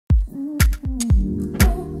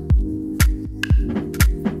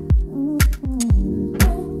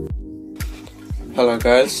Hello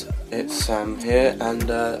guys, it's Sam here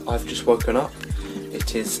and I've just woken up.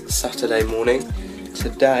 It is Saturday morning.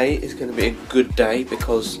 Today is going to be a good day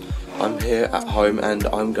because I'm here at home and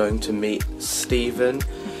I'm going to meet Stephen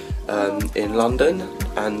in London,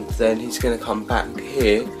 and then he's going to come back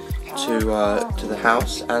here to the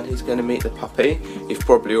house and he's going to meet the puppy. You've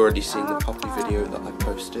probably already seen the puppy video that I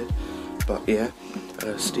posted, but yeah,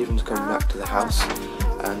 Stephen's coming back to the house,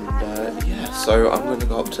 and yeah, so I'm going to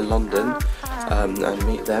go up to London and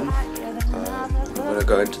meet them. I'm going to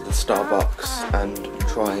go into the Starbucks and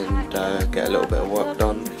try and get a little bit of work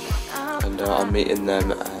done, and I'm meeting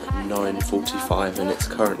them at 9:45 and it's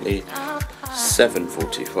currently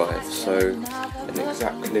 7:45, so in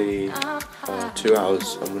exactly 2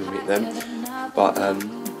 hours I'm going to meet them. But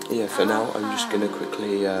yeah, for now I'm just going to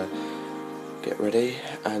quickly get ready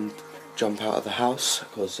and jump out of the house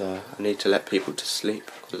because I need to let people to sleep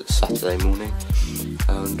because it's Saturday morning,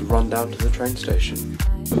 and run down to the train station.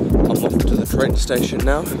 I'm off to the train station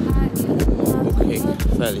now, walking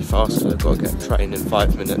fairly fast because I've got to get a train in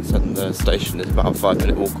 5 minutes and the station is about a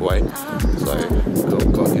 5-minute walk away, so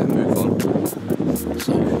I've got to get a move on.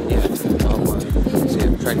 So yeah, I'll see you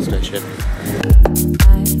at the train station.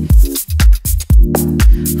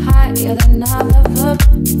 Higher than I've ever.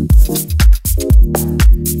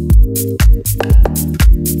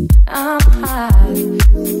 I'm high.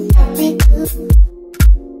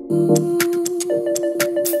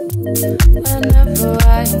 Whenever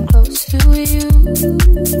I am close to you,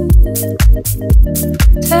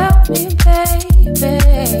 tell me, baby,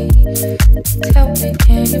 tell me,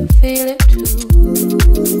 can you feel it too?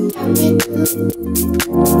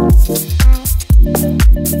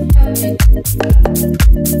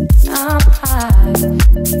 I'm high.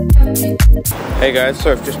 Hey guys,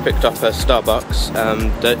 so I've just picked up a Starbucks,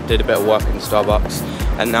 did a bit of work in Starbucks,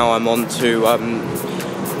 and now I'm on to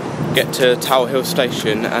get to Tower Hill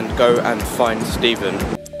Station and go and find Stephen.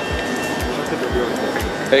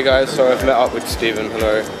 Hey guys, so I've met up with Stephen,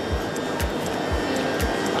 hello.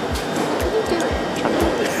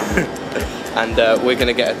 And we're going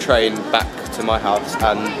to get a train back to my house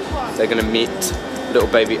and they're going to meet little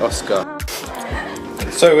baby Oskar.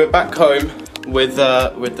 So we're back home with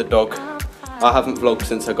the dog. I haven't vlogged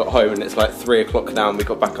since I got home and it's like 3 o'clock now and we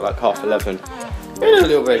got back at like 11:30. Hello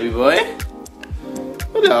little baby boy.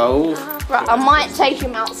 Hello. Right, I might take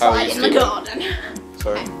him outside in the garden.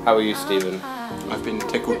 Sorry. How are you, Stephen? I've been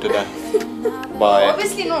tickled to death. By... Well,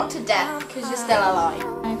 obviously not to death, because you're still alive.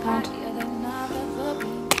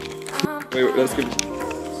 Wait, let's give...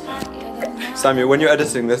 Samuel, when you're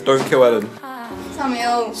editing this, don't kill Ellen.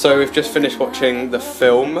 Samuel. So we've just finished watching the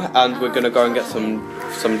film and we're going to go and get some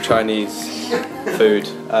Chinese food.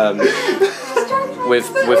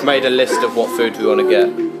 We've made a list of what food we want to get.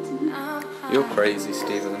 You're crazy,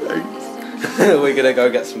 Stephen. We're gonna go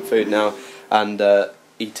get some food now and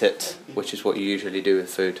eat it, which is what you usually do with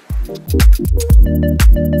food.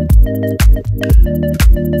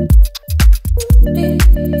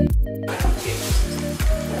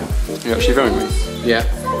 You're actually filming me? Yeah.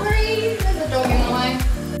 Sorry, there's a dog in the way.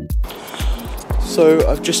 So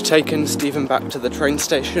I've just taken Stephen back to the train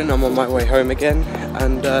station. I'm on my way home again,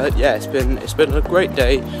 and yeah, it's been a great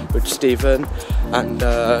day with Stephen, and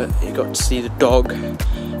he got to see the dog,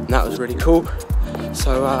 and that was really cool.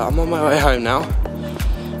 So I'm on my way home now,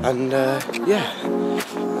 and yeah,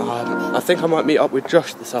 I think I might meet up with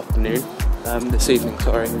Josh this afternoon, this evening.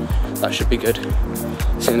 Sorry, that should be good.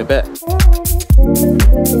 See you in a bit.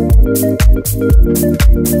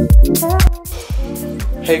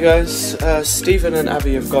 Hey guys, Stephen and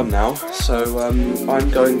Abby have gone now, so I'm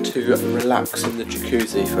going to relax in the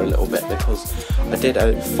jacuzzi for a little bit because I did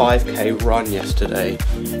a 5k run yesterday.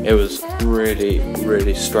 It was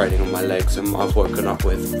really straining on my legs and I've woken up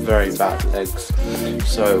with very bad legs,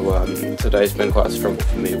 so today's been quite a struggle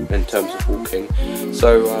for me in terms of walking.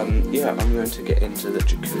 So yeah, I'm going to get into the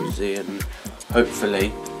jacuzzi and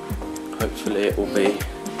hopefully it will be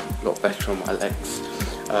a lot better on my legs.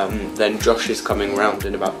 Then Josh is coming round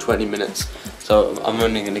in about 20 minutes, so I'm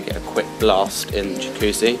only going to get a quick blast in the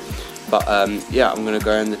jacuzzi, but yeah, I'm going to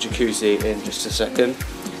go in the jacuzzi in just a second,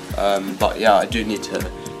 but yeah, I do need to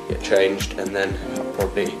get changed and then I'll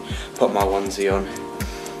probably put my onesie on.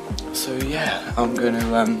 So yeah, I'm going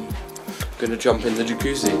to jump in the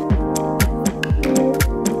jacuzzi.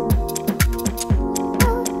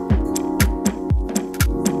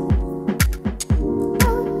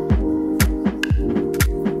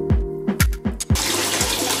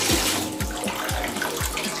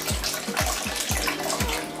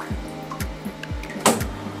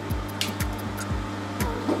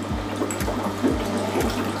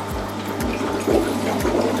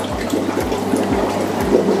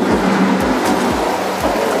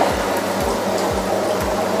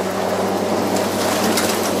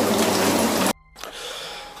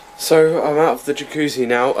 So I'm out of the jacuzzi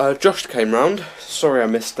now. Josh came round. Sorry I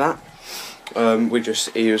missed that.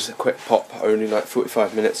 He was a quick pop, only like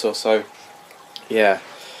 45 minutes or so. Yeah.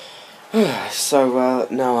 So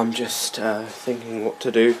now I'm just thinking what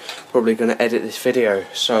to do. Probably going to edit this video.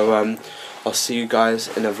 So I'll see you guys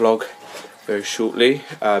in a vlog very shortly.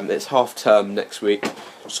 It's half term next week,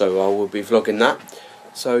 so I will be vlogging that.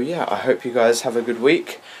 So yeah, I hope you guys have a good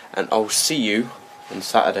week, and I'll see you on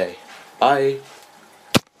Saturday. Bye.